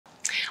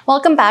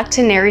Welcome back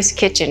to Nary's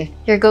Kitchen,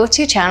 your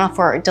go-to channel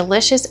for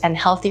delicious and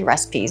healthy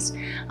recipes.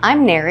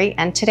 I'm Nary,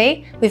 and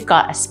today we've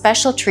got a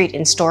special treat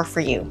in store for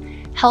you: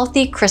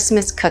 healthy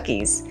Christmas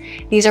cookies.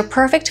 These are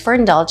perfect for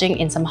indulging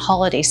in some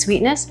holiday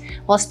sweetness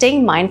while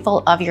staying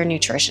mindful of your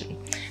nutrition.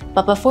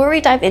 But before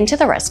we dive into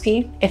the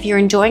recipe, if you're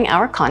enjoying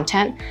our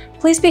content,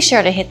 please be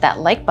sure to hit that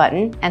like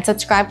button and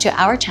subscribe to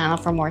our channel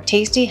for more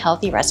tasty,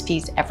 healthy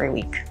recipes every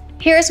week.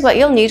 Here's what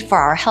you'll need for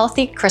our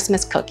healthy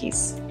Christmas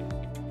cookies.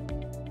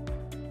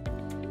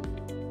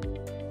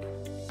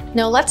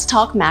 Now let's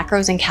talk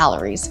macros and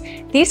calories.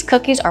 These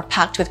cookies are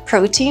packed with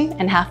protein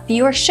and have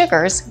fewer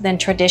sugars than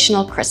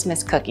traditional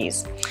Christmas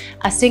cookies.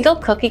 A single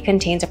cookie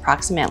contains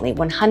approximately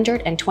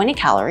 120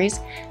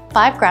 calories,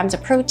 5 grams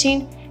of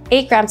protein,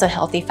 8 grams of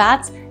healthy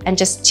fats, and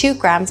just 2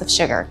 grams of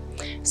sugar.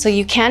 So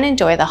you can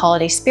enjoy the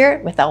holiday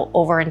spirit without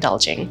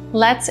overindulging.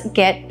 Let's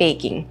get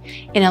baking.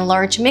 In a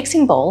large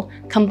mixing bowl,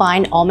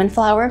 combine almond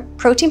flour,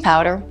 protein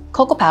powder,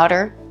 cocoa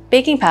powder,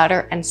 baking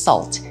powder, and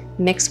salt.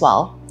 Mix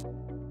well.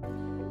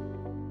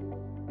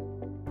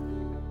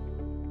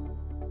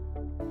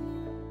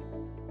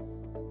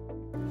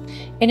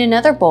 In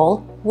another bowl,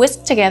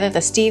 whisk together the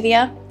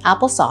stevia,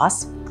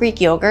 applesauce, Greek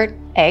yogurt,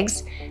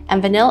 eggs,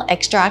 and vanilla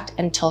extract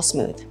until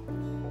smooth.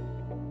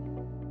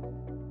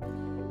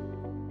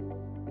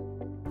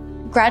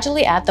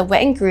 Gradually add the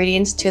wet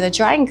ingredients to the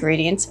dry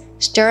ingredients,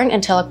 stirring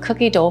until a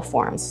cookie dough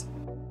forms.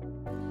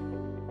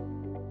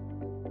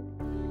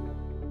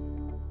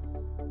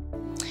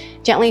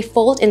 Gently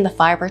fold in the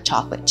fiber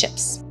chocolate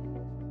chips.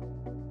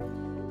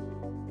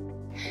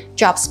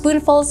 Drop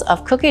spoonfuls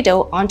of cookie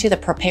dough onto the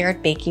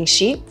prepared baking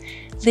sheet,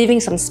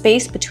 leaving some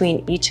space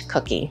between each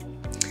cookie.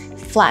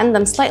 Flatten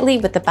them slightly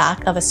with the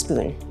back of a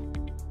spoon.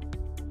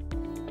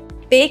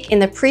 Bake in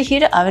the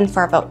preheated oven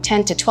for about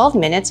 10 to 12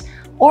 minutes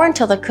or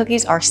until the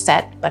cookies are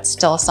set but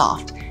still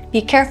soft.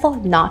 Be careful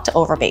not to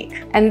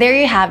overbake. And there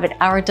you have it,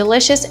 our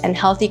delicious and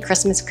healthy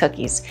Christmas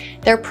cookies.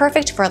 They're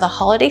perfect for the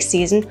holiday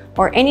season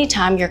or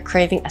anytime you're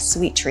craving a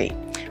sweet treat.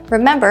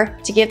 Remember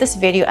to give this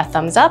video a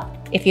thumbs up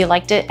if you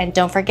liked it, and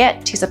don't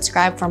forget to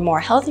subscribe for more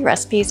healthy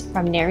recipes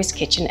from Nary's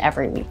Kitchen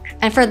every week.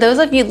 And for those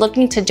of you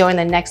looking to join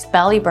the next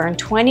Belly Burn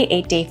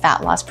 28-day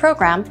fat loss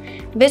program,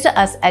 visit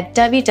us at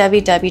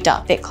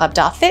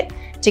www.fitclub.fit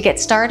to get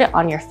started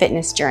on your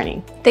fitness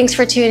journey. Thanks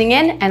for tuning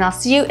in, and I'll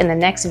see you in the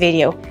next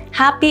video.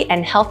 Happy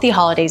and healthy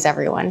holidays,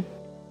 everyone.